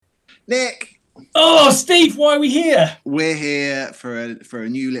Nick. Oh, Steve, why are we here? We're here for a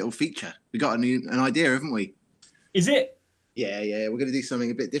new little feature. We got an idea, haven't we? Is it? Yeah. We're going to do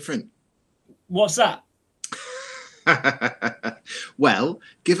something a bit different. What's that? Well,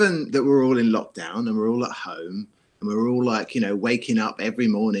 given that we're all in lockdown and we're all at home and we're all like, waking up every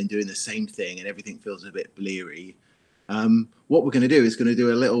morning doing the same thing and everything feels a bit bleary, what we're going to do is going to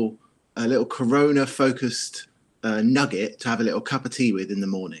do a little Corona-focused nugget to have a little cup of tea with in the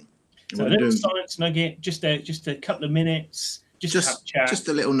morning. So a little science nugget, just a couple of minutes, just have a chat. Just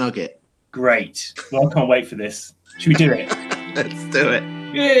a little nugget. Great. Well, I can't wait for this. Should we do it? Let's do it.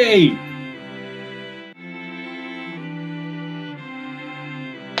 Yay!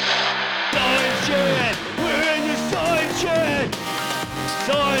 Science shed! We're in the science shed!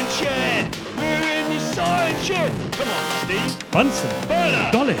 Science shed! We're in the science shed! Come on, Steve. Bunsen. Burner.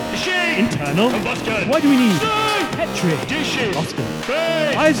 Dolly. Machine. Internal. Combustion. Why do we need Steam. Petri? Dishes. Austin.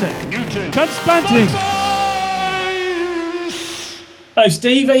 Space. Isaac. Newton. Transplanting. Science! Hello,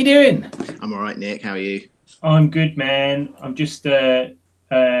 Steve. How you doing? I'm all right, Nick. How are you? I'm good, man. I'm just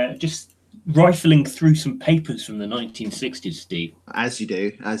rifling through some papers from the 1960s, Steve. As you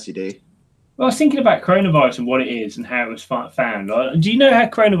do. Well, I was thinking about coronavirus and what it is and how it was found. Do you know how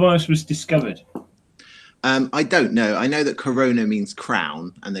coronavirus was discovered? I don't know. I know that corona means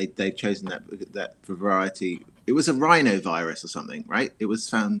crown, and they've chosen that for variety. It was a rhinovirus or something, right? It was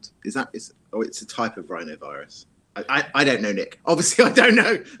found. It's a type of rhinovirus. I don't know, Nick. Obviously, I don't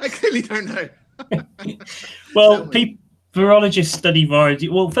know. I clearly don't know. Well, virologists study viruses.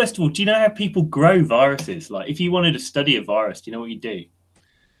 Well, first of all, do you know how people grow viruses? Like, if you wanted to study a virus, do you know what you do?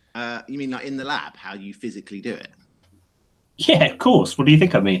 You mean like in the lab, how you physically do it? Yeah, of course. What do you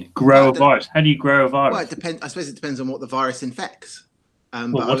think I mean? Grow a virus. How do you grow a virus? Well, it depends. I suppose it depends on what the virus infects.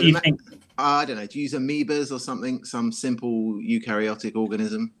 Well, what do you think? I don't know. Do you use amoebas or something? Some simple eukaryotic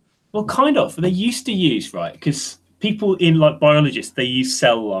organism? Well, kind of. They used to use, right? Because people in like biologists, they use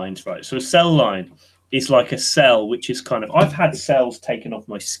cell lines, right? So a cell line is like a cell, which is kind of, I've had cells taken off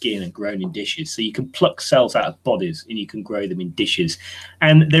my skin and grown in dishes. So you can pluck cells out of bodies and you can grow them in dishes.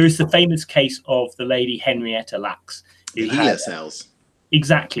 And there is the famous case of the lady Henrietta Lacks. The HeLa cells.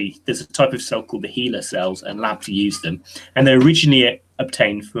 Exactly. There's a type of cell called the HeLa cells, and labs use them. And they're originally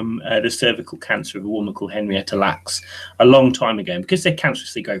obtained from the cervical cancer of a woman called Henrietta Lacks a long time ago. And because they're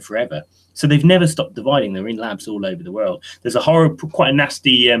cancerous, they go forever. So they've never stopped dividing. They're in labs all over the world. There's a horrible, quite a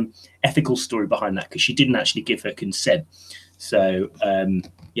nasty ethical story behind that because she didn't actually give her consent. So,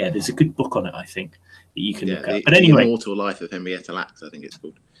 there's a good book on it, I think, that you can look up. But anyway, The Immortal Life of Henrietta Lacks, I think it's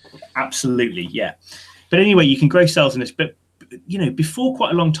called. Absolutely, yeah. But anyway, you can grow cells in this. But, before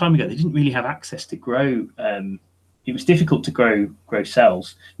quite a long time ago, they didn't really have access to grow. It was difficult to grow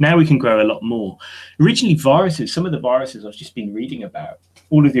cells. Now we can grow a lot more. Originally, viruses, some of the viruses I've just been reading about,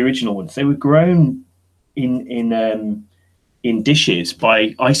 all of the original ones, they were grown in dishes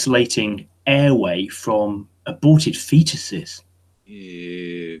by isolating airway from aborted fetuses.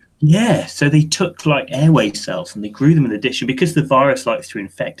 Ew. Yeah, so they took like airway cells and they grew them in the dish. And because the virus likes to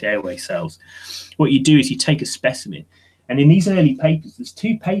infect airway cells, what you do is you take a specimen. And in these early papers, there's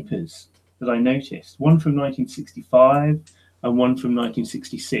two papers that I noticed, one from 1965 and one from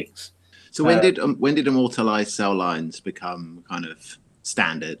 1966. So when did immortalized cell lines become kind of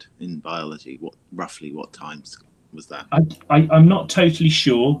standard in biology? What times was that? I'm not totally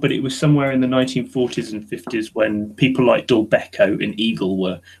sure, but it was somewhere in the 1940s and 50s when people like Dolbecco and Eagle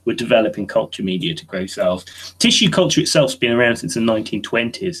were developing culture media to grow cells. Tissue culture itself's been around since the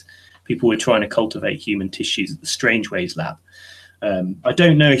 1920s. People were trying to cultivate human tissues at the Strangeways lab. I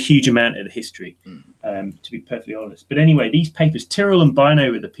don't know a huge amount of the history, to be perfectly honest. But anyway, these papers, Tyrrell and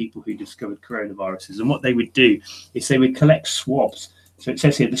Bino were the people who discovered coronaviruses. And what they would do is they would collect swabs. So it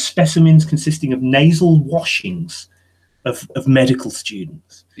says here, the specimens consisting of nasal washings of medical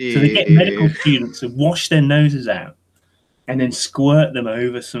students. Yeah. So they get medical students to wash their noses out and then squirt them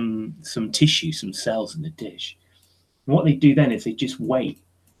over some tissue, some cells in the dish. And what they do then is they just wait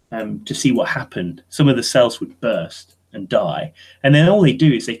to see what happened. Some of the cells would burst and die. And then all they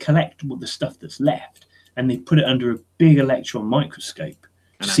do is they collect the stuff that's left and they put it under a big electron microscope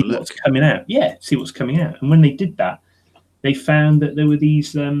to see what's coming out. Yeah, see what's coming out. And when they did that, they found that there were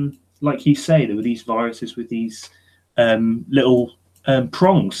these, like you say, there were these viruses with these little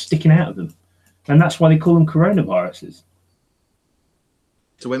prongs sticking out of them. And that's why they call them coronaviruses.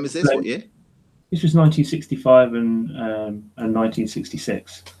 So when was this? What year? This was 1965 and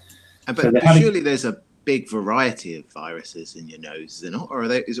 1966. But surely there's a big variety of viruses in your nose, is there not? Or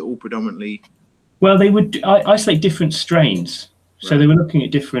is it all predominantly? Well, they would isolate different strains. So they were looking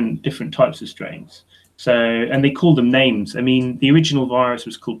at different types of strains. So, and they call them names. I mean, the original virus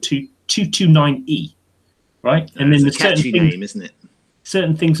was called 229E, right? And then It's a catchy name, isn't it?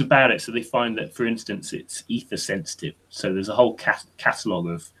 Certain things about it. So they find that, for instance, it's ether sensitive. So there's a whole catalog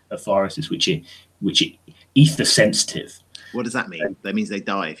of viruses which are ether sensitive. What does that mean? That means they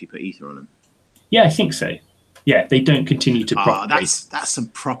die if you put ether on them. Yeah, I think so. Yeah, they don't continue to propagate. That's some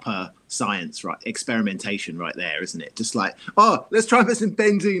proper science, right? Experimentation right there, isn't it? Just like, oh, let's try and put some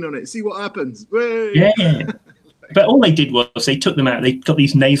benzene on it, see what happens. Whey! Yeah. But all they did was they took them out. They got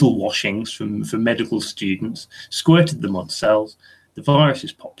these nasal washings from medical students, squirted them on cells. The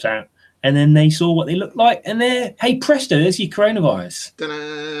viruses popped out, and then they saw what they looked like. And hey, presto, there's your coronavirus.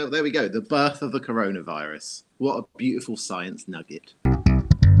 Ta-da! There we go. The birth of the coronavirus. What a beautiful science nugget.